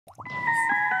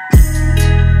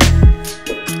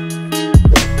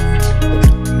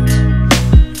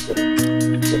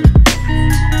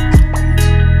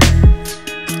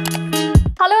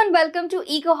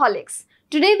ECOHOLICS.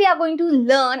 Today we are going to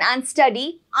learn and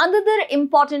study another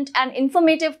important and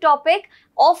informative topic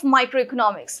of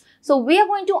microeconomics. So we are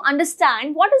going to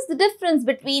understand what is the difference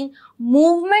between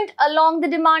movement along the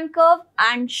demand curve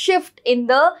and shift in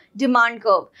the demand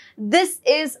curve. This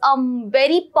is a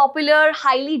very popular,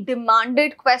 highly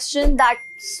demanded question that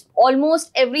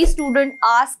almost every student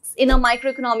asks in a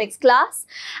microeconomics class,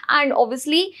 and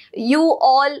obviously you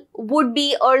all would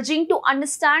be urging to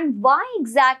understand why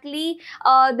exactly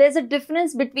there's a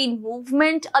difference between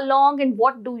movement along and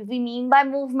what do we mean by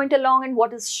movement along and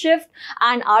what is shift,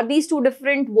 and are these two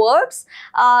different words.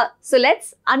 So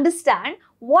let's understand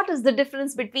what is the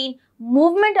difference between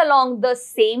movement along the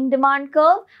same demand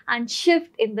curve and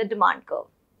shift in the demand curve,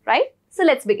 right? So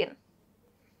let's begin.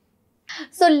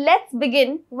 So let's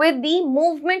begin with the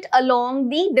movement along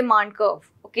the demand curve.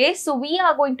 Okay, so we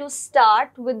are going to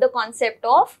start with the concept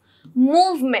of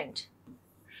movement.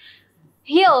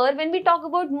 Here, when we talk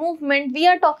about movement, we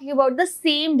are talking about the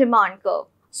same demand curve.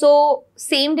 So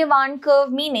same demand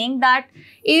curve meaning that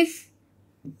if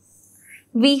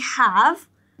we have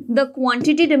the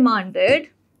quantity demanded,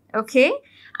 okay,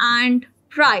 and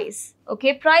price,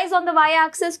 okay, price on the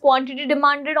y-axis, quantity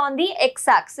demanded on the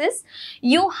x-axis,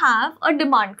 you have a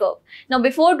demand curve. Now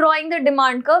before drawing the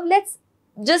demand curve, let's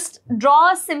just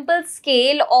draw a simple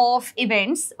scale of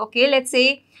events. Okay, let's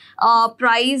say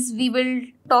price, we will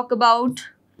talk about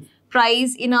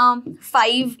price in a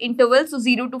 5 interval, so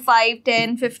 0 to 5,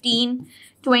 10, 15,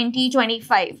 20,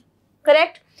 25,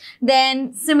 correct?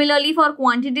 Then similarly for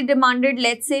quantity demanded,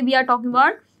 let's say we are talking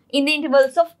about in the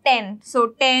intervals of 10,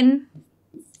 so 10,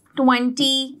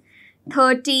 20,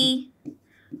 30,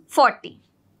 40.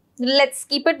 Let's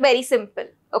keep it very simple.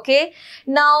 Okay.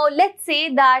 Now, let's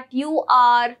say that you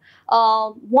are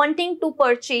wanting to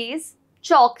purchase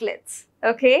chocolates.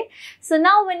 Okay. So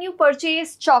now when you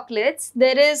purchase chocolates,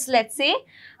 there is, let's say,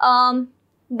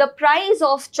 the price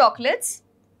of chocolates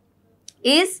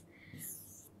is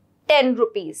 10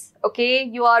 rupees. Okay.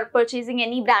 You are purchasing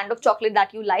any brand of chocolate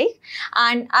that you like,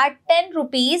 and at 10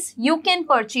 rupees, you can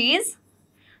purchase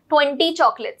 20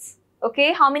 chocolates.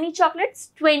 Okay, how many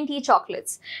chocolates? 20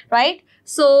 chocolates, right?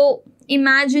 So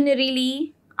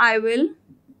imaginarily, I will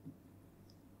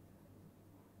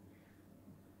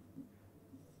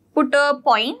put a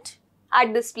point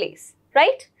at this place,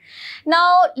 right?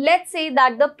 Now, let's say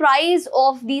that the price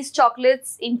of these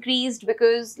chocolates increased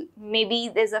because maybe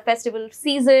there's a festival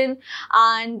season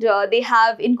and they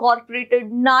have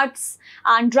incorporated nuts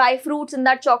and dry fruits in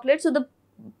that chocolate. So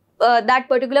that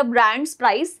particular brand's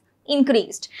price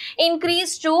increased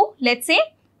to, let's say,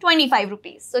 25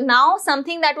 rupees. So now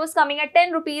something that was coming at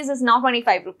 10 rupees is now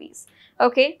 25 rupees.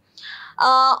 Okay.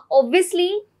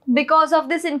 Obviously, because of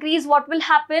this increase, what will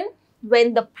happen?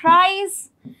 When the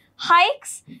price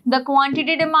hikes, the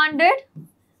quantity demanded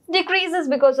decreases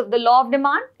because of the law of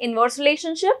demand, inverse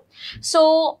relationship.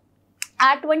 So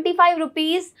at 25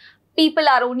 rupees, people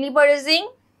are only purchasing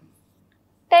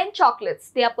 10 chocolates.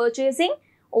 They are purchasing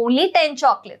only 10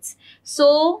 chocolates.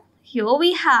 So here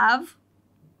we have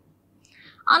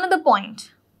another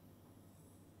point.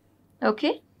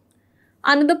 Okay,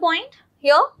 another point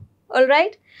here. All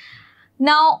right.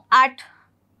 Now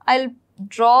I'll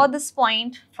draw this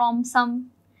point from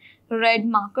some red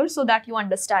marker so that you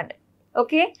understand it.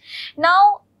 Okay.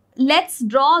 Now let's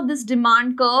draw this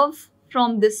demand curve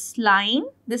from this line,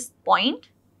 this point.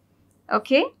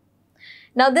 Okay.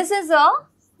 Now this is a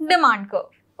demand curve.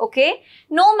 Okay,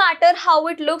 no matter how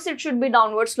it looks, it should be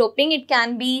downward sloping. It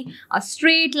can be a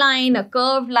straight line, a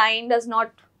curved line, does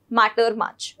not matter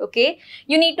much. Okay,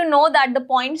 you need to know that the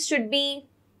points should be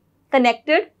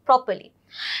connected properly.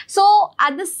 So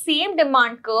at the same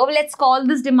demand curve, let's call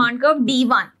this demand curve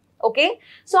D1. Okay,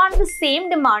 so at the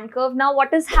same demand curve, now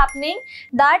what is happening?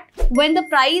 That when the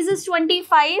price is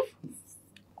 25,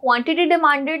 quantity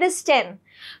demanded is 10.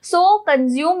 So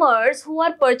consumers who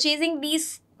are purchasing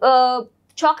these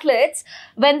chocolates,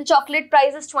 when the chocolate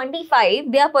price is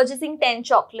 25, they are purchasing 10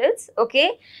 chocolates.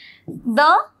 Okay,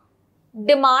 the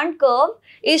demand curve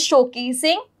is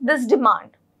showcasing this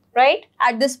demand, right,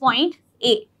 at this point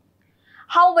A.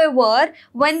 However,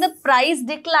 when the price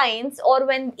declines, or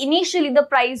when initially the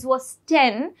price was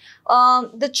 10,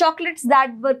 the chocolates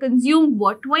that were consumed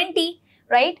were 20,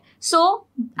 right? So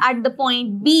at the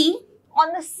point B,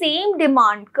 on the same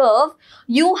demand curve,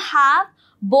 you have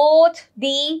both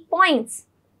the points.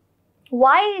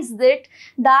 Why is it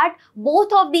that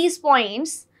both of these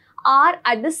points are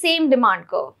at the same demand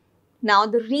curve? Now,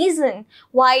 the reason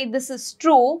why this is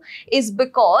true is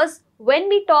because when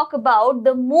we talk about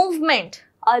the movement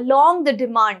along the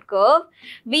demand curve,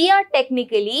 we are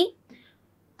technically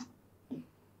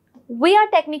we are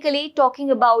technically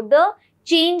talking about the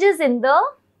changes in the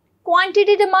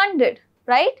quantity demanded,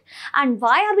 right? And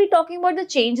why are we talking about the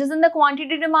changes in the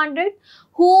quantity demanded?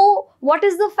 What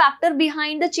is the factor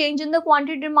behind the change in the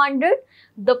quantity demanded?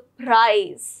 The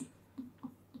price,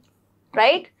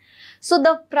 right? So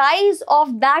the price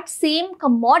of that same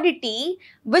commodity,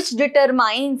 which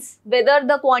determines whether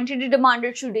the quantity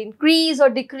demanded should increase or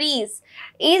decrease,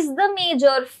 is the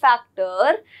major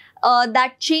factor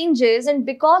that changes, and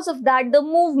because of that the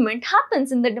movement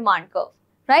happens in the demand curve,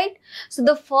 right? So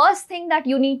the first thing that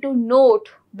you need to note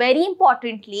very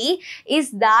importantly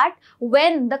is that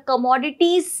when the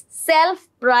commodity's self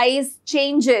price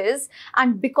changes,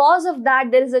 and because of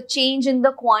that there is a change in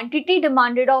the quantity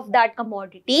demanded of that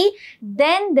commodity,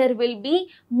 then there will be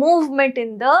movement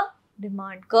in the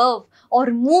demand curve or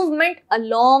movement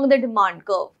along the demand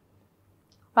curve,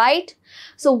 right?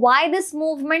 So why this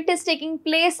movement is taking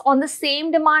place on the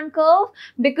same demand curve?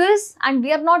 Because, and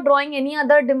we are not drawing any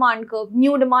other demand curve,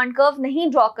 new demand curve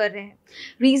नहीं draw कर रहे हैं.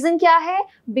 Reason क्या है?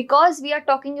 Because we are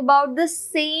talking about the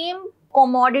same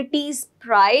commodities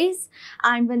price,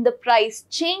 and when the price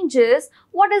changes,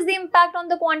 what is the impact on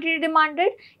the quantity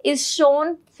demanded is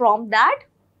shown from that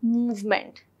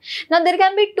movement. Now there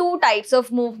can be two types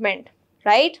of movement,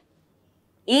 right?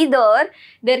 Either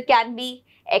there can be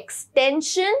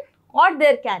extension or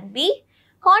there can be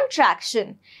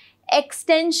contraction.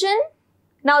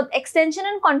 Now extension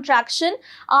and contraction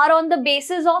are on the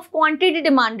basis of quantity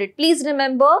demanded. Please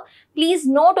remember, please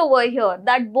note over here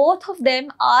that both of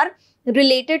them are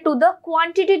related to the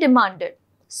quantity demanded.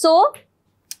 So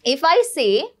if I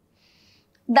say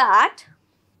that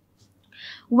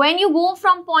when you go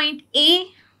from point A,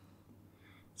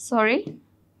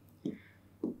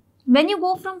 when you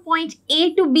go from point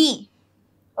A to B,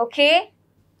 okay,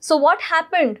 so what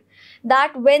happened?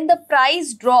 That when the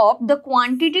price dropped, the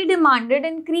quantity demanded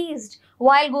increased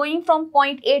while going from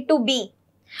point A to B.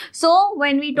 So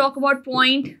when we talk about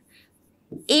point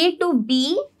A to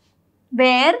B,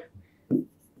 where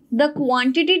the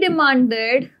quantity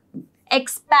demanded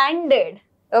expanded,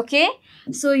 okay,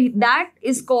 so that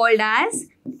is called as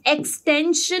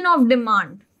extension of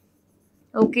demand,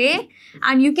 okay,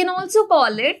 and you can also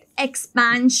call it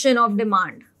expansion of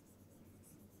demand,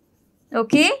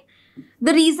 okay.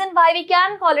 The reason why we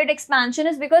can call it expansion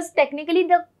is because technically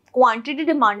the quantity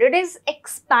demanded is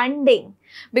expanding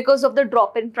because of the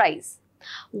drop in price.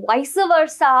 Vice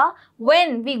versa,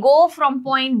 when we go from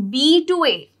point B to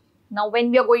A, now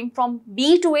when we are going from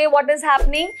B to A, what is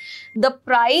happening? The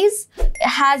price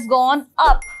has gone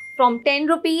up from 10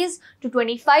 rupees to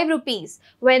 25 rupees.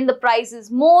 When the price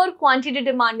is more, quantity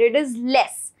demanded is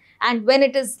less. And when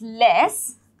it is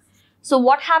less, so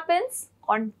what happens?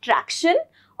 Contraction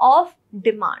of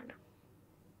demand.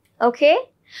 Okay.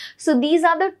 So these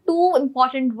are the two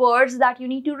important words that you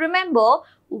need to remember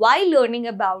while learning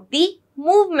about the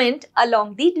movement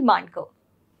along the demand curve.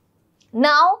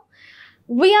 Now,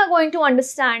 we are going to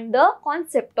understand the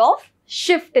concept of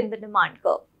shift in the demand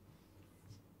curve.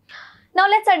 Now,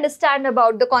 let's understand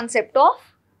about the concept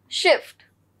of shift.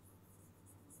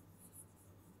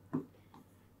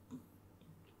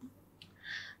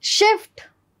 Shift,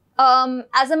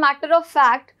 as a matter of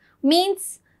fact,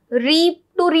 means to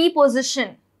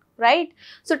reposition, right?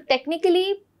 So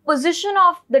technically, position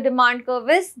of the demand curve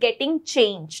is getting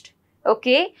changed,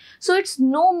 okay? So it's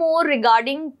no more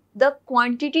regarding the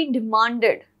quantity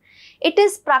demanded. It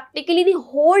is practically the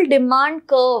whole demand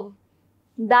curve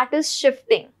that is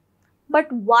shifting.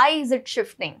 But why is it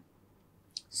shifting?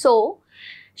 So,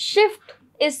 shift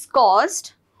is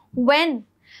caused when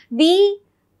the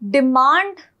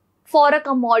demand for a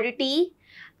commodity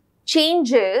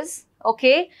changes,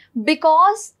 okay,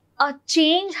 because a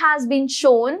change has been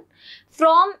shown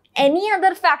from any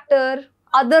other factor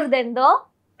other than the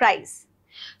price.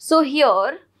 So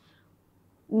here,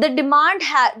 the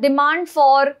demand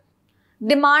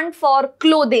for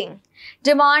clothing,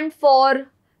 demand for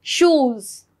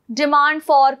shoes, demand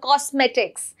for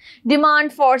cosmetics,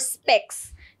 demand for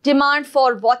specs, demand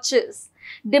for watches,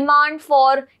 demand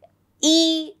for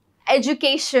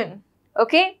e-education,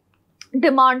 okay,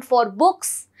 demand for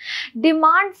books,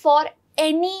 demand for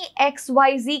any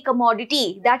XYZ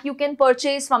commodity that you can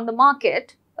purchase from the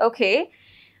market, okay,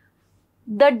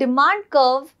 the demand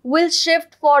curve will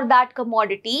shift for that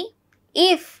commodity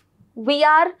if we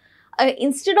are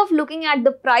instead of looking at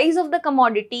the price of the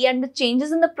commodity and the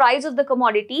changes in the price of the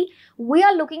commodity, we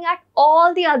are looking at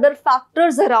all the other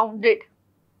factors around it.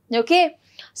 Okay,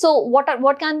 so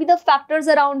what can be the factors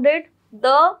around it?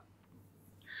 The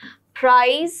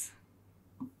price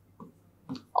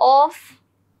of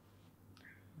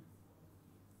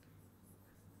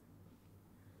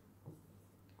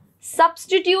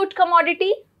substitute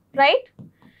commodity, right?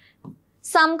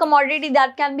 Some commodity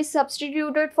that can be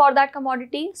substituted for that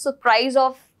commodity. So price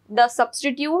of the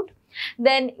substitute.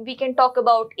 Then we can talk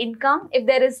about income. If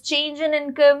there is change in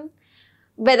income,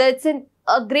 whether it's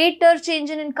a greater change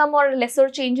in income or a lesser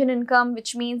change in income,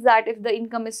 which means that if the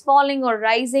income is falling or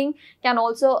rising, can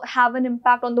also have an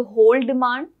impact on the whole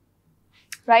demand,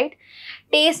 right?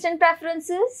 Taste and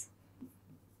preferences.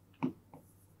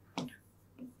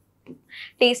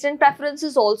 Taste and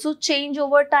preferences also change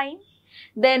over time.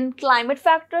 Then climate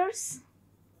factors,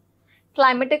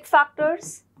 climatic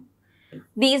factors.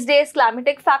 These days,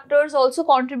 climatic factors also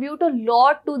contribute a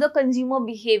lot to the consumer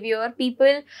behavior.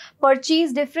 People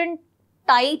purchase different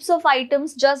types of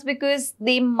items just because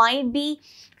they might be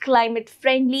climate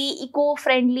friendly,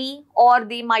 eco-friendly, or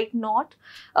they might not.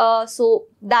 So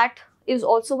that is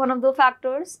also one of the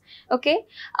factors. Okay,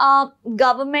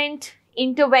 government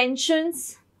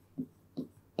interventions.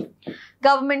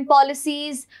 Government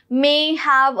policies may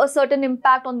have a certain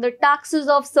impact on the taxes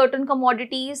of certain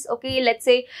commodities. Okay, let's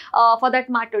say for that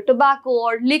matter, tobacco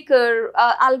or liquor,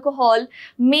 alcohol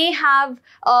may have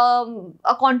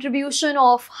a contribution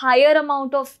of higher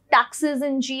amount of taxes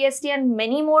in GST and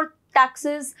many more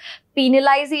taxes,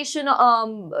 penalization,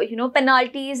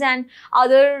 penalties and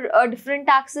other different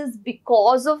taxes,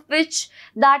 because of which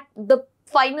that the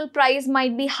final price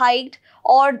might be hiked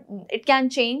or it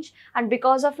can change, and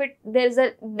because of it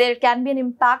there can be an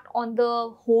impact on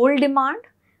the whole demand,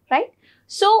 right?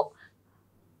 So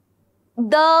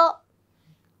the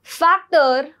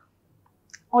factor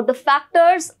or the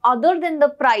factors other than the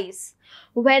price,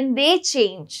 when they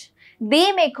change,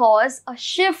 they may cause a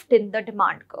shift in the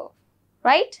demand curve,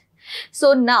 right?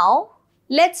 So now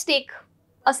let's take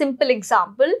a simple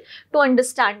example to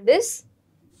understand this.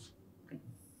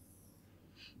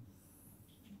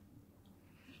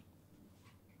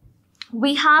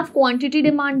 We have quantity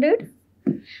demanded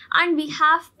and we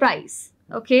have price,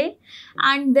 okay?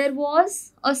 And there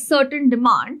was a certain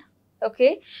demand,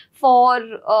 okay, for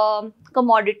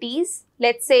commodities.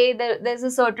 Let's say there's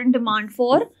a certain demand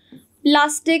for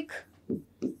plastic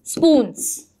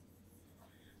spoons.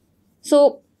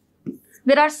 So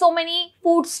there are so many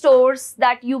food stores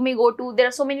that you may go to. There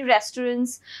are so many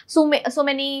restaurants, so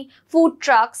many food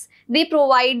trucks. They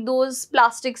provide those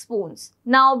plastic spoons.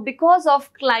 Now, because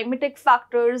of climatic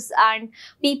factors and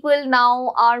people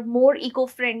now are more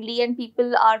eco-friendly and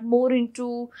people are more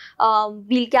into,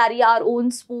 we'll carry our own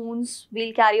spoons,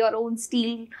 we'll carry our own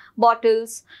steel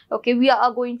bottles. Okay, we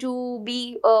are going to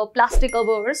be plastic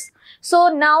averse. So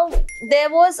now there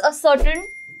was a certain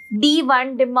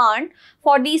D1 demand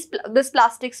for this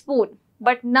plastic spoon.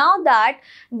 But now that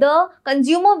the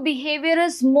consumer behavior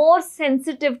is more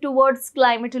sensitive towards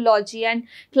climatology and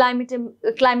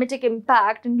climatic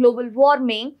impact and global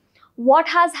warming, what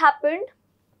has happened?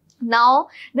 Now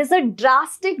there's a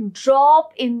drastic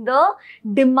drop in the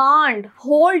demand,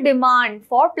 whole demand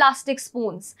for plastic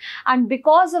spoons. And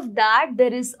because of that,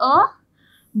 there is a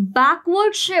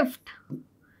backward shift.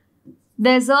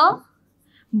 There's a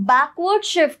backward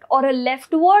shift or a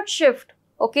leftward shift,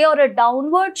 okay, or a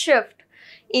downward shift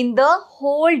in the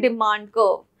whole demand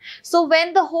curve. So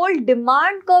when the whole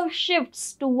demand curve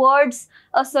shifts towards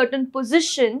a certain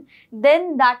position,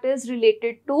 then that is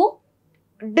related to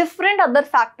different other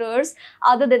factors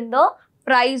other than the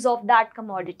price of that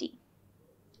commodity,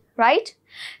 right?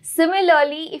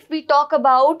 Similarly, if we talk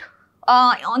about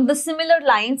on the similar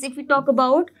lines, if we talk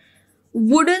about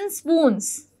wooden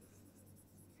spoons,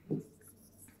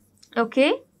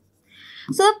 okay,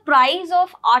 so the price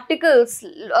of articles,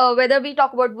 whether we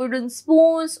talk about wooden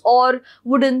spoons or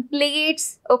wooden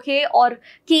plates, okay, or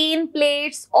cane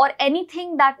plates or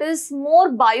anything that is more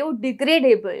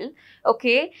biodegradable,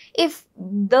 okay, if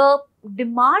the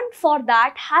demand for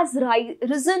that has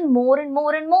risen more and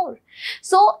more and more.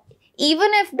 So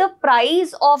even if the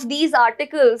price of these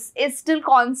articles is still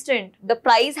constant, the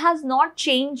price has not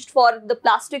changed for the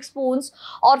plastic spoons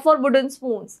or for wooden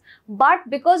spoons, but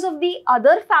because of the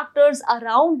other factors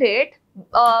around it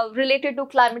related to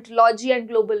climatology and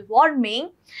global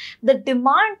warming, the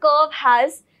demand curve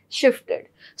has shifted.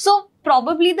 So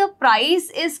probably the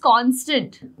price is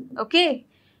constant, okay,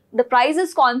 the price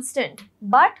is constant,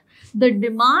 but the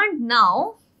demand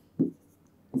now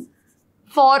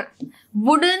for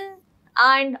wooden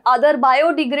and other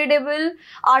biodegradable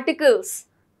articles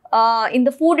in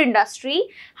the food industry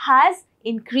has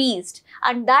increased,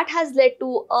 and that has led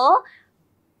to a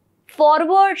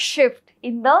forward shift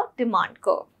in the demand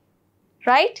curve,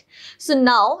 right? So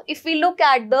now if we look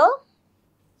at the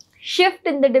shift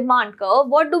in the demand curve,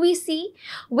 what do we see?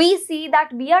 We see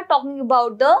that we are talking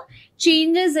about the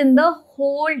changes in the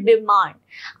whole demand.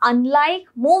 Unlike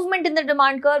movement in the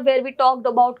demand curve where we talked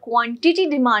about quantity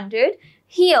demanded,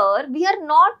 here we are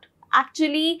not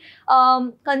actually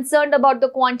concerned about the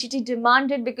quantity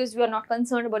demanded because we are not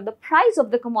concerned about the price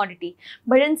of the commodity,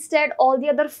 but instead all the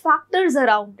other factors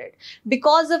around it,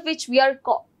 because of which we are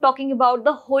talking about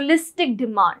the holistic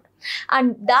demand.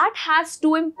 And that has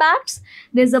two impacts.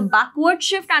 There's a backward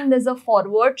shift and there's a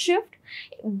forward shift.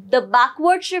 The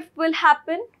backward shift will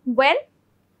happen when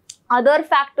other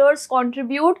factors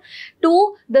contribute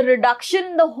to the reduction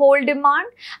in the whole demand,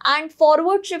 and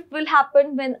forward shift will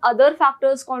happen when other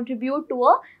factors contribute to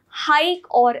a hike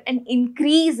or an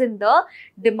increase in the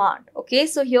demand. Okay,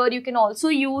 so here you can also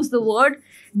use the word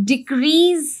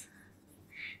decrease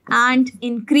and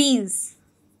increase.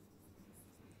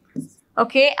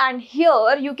 Okay, and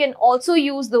here you can also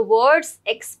use the words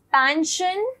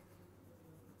expansion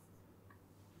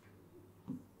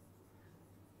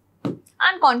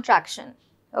and contraction.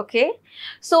 Okay,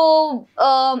 so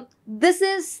this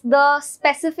is the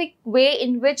specific way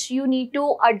in which you need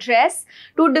to address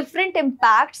two different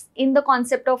impacts in the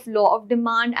concept of law of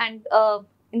demand and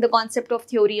in the concept of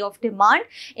theory of demand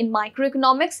in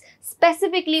microeconomics,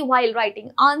 specifically while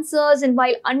writing answers and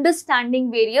while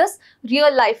understanding various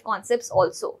real life concepts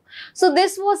also. So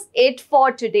this was it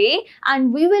for today,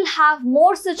 and we will have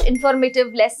more such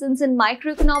informative lessons in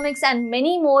microeconomics and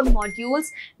many more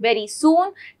modules very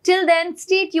soon. Till then,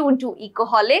 stay tuned to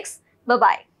ECOHOLICS.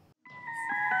 Bye-bye.